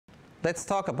let's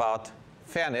talk about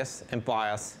fairness and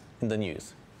bias in the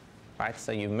news, right?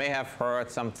 So you may have heard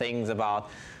some things about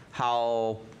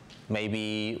how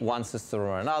maybe one system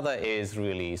or another is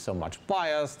really so much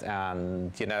biased,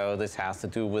 and this has to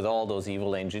do with all those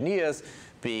evil engineers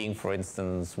being, for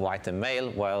instance, white and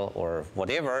male, well, or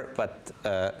whatever. But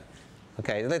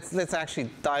okay, let's actually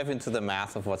dive into the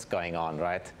math of what's going on,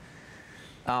 right?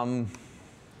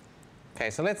 Okay,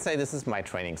 so let's say this is my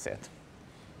training set.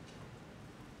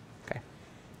 Okay,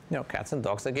 cats and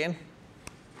dogs again.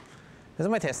 This is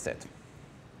my test set.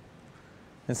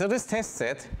 And so this test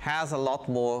set has a lot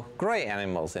more gray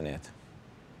animals in it.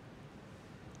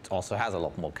 It also has a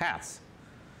lot more cats.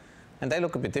 And they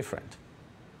look a bit different.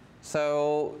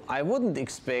 So I wouldn't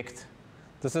expect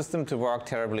the system to work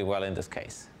terribly well in this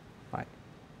case, right?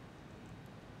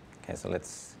 Okay, so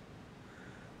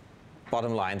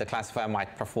bottom line, the classifier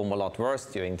might perform a lot worse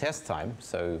during test time.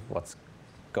 So what's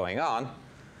going on?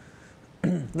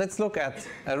 Let's look at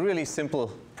a really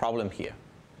simple problem here.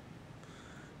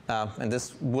 And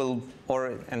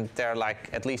there are like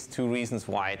at least two reasons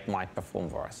why it might perform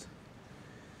worse.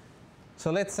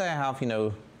 So let's say I have,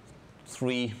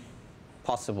 three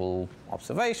possible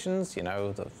observations,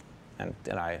 and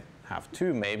then I have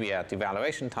two maybe at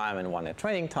evaluation time and one at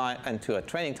training time and two at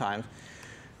training time.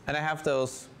 And I have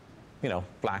those,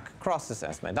 black crosses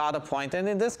as my data point. And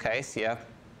in this case,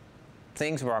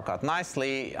 things work out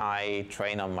nicely. I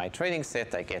train on my training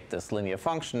set. I get this linear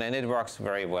function, and it works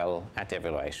very well at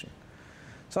evaluation.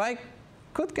 So I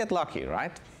could get lucky,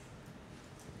 right?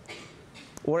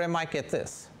 Or I might get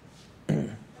this.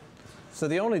 So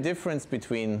the only difference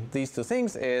between these two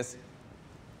things is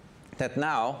that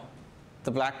now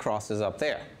the black cross is up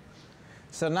there.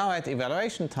 So now at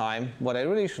evaluation time, what I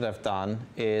really should have done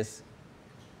is,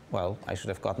 well, I should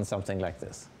have gotten something like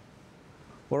this.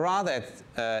 Or rather,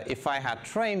 if I had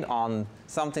trained on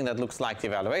something that looks like the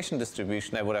evaluation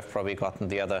distribution, I would have probably gotten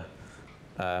the other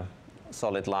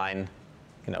solid line,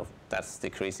 that's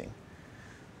decreasing.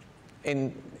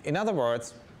 In other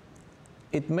words,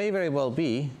 it may very well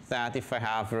be that if I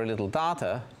have very little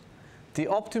data, the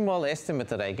optimal estimate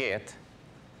that I get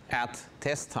at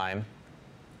test time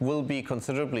will be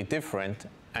considerably different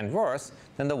and worse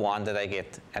than the one that I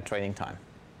get at training time.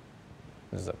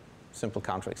 This is a simple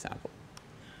counterexample.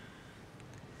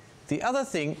 The other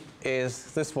thing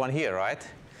is this one here, right?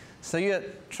 So your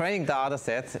training data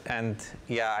set, and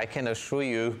I can assure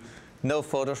you no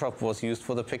Photoshop was used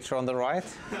for the picture on the right.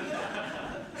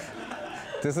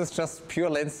 This is just pure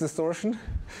lens distortion.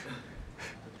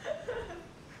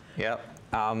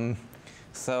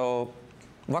 So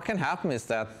what can happen is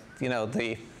that,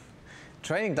 the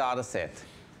training data set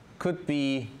could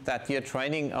be that you're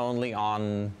training only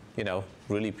on,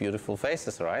 really beautiful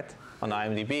faces, right, on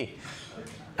IMDb.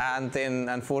 And then,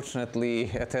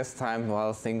 unfortunately, at test time,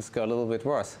 well, things go a little bit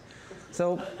worse.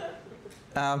 So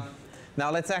now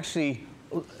let's actually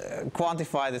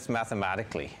quantify this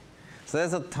mathematically. So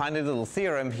there's a tiny little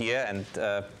theorem here, and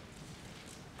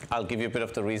I'll give you a bit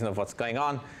of the reason of what's going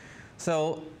on.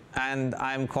 So, and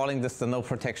I'm calling this the no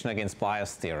protection against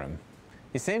bias theorem.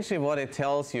 Essentially, what it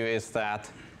tells you is that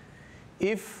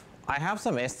if I have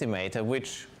some estimator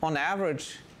which, on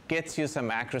average, gets you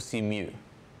some accuracy mu,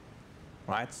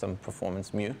 right, some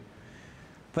performance mu,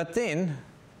 but then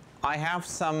I have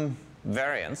some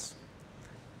variance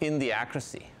in the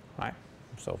accuracy, right?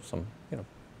 So some,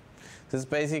 this is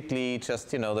basically just,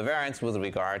 the variance with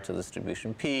regard to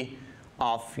distribution P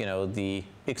of, the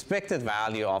expected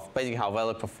value of basically how well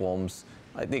it performs,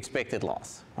 the expected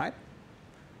loss, right?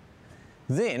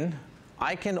 Then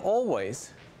I can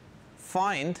always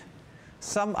find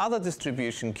some other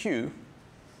distribution Q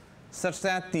such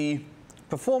that the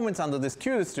performance under this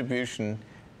Q distribution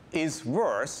is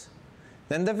worse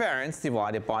than the variance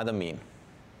divided by the mean.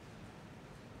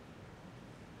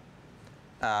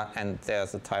 And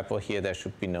there's a typo here. There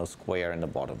should be no square in the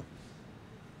bottom.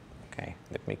 Okay,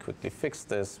 let me quickly fix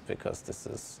this because this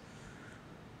is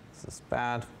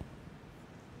bad.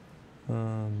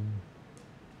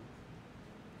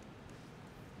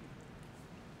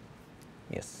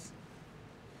 Yes.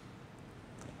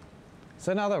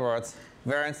 So in other words,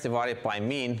 variance divided by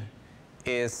mean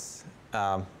is,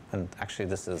 and actually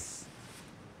this is,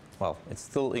 well, it's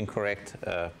still incorrect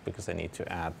because I need to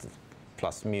add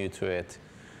plus mu to it.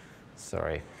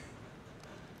 Sorry.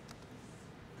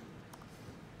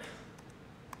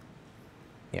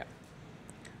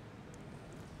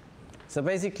 So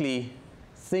basically,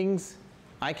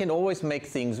 I can always make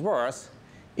things worse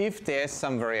if there's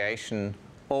some variation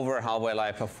over how well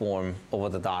I perform over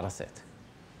the data set.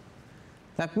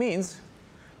 That means,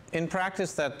 in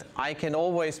practice, that I can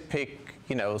always pick,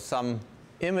 some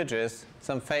images,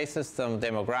 some faces, some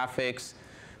demographics,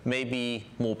 maybe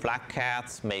more black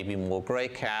cats, maybe more gray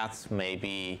cats,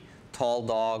 maybe tall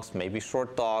dogs, maybe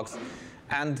short dogs,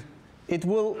 and it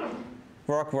will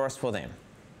work worse for them,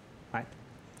 right?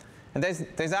 And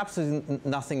there's absolutely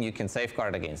nothing you can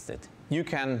safeguard against it. You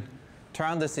can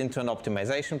turn this into an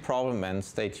optimization problem, and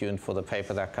stay tuned for the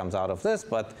paper that comes out of this,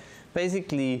 but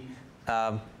basically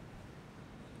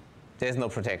there's no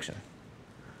protection.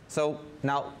 So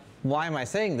now, why am I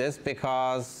saying this?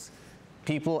 Because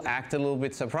people act a little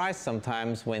bit surprised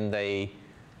sometimes when they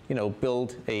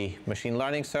build a machine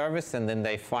learning service and then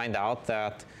they find out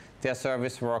that their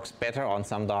service works better on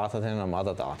some data than on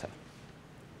other data.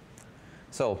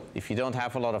 So if you don't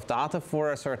have a lot of data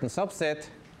for a certain subset,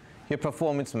 your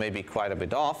performance may be quite a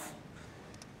bit off.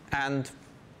 And,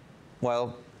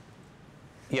 well,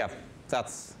 yeah,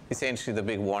 that's essentially the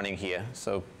big warning here.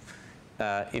 So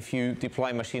if you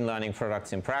deploy machine learning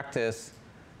products in practice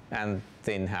and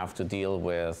then have to deal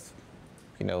with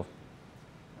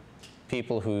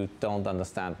people who don't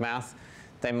understand math,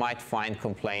 they might find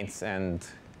complaints and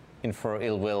infer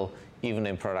ill will even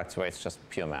in products where it's just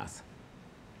pure math.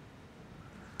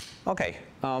 Okay,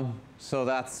 so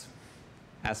that's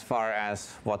as far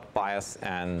as what bias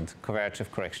and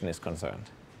covariative correction is concerned.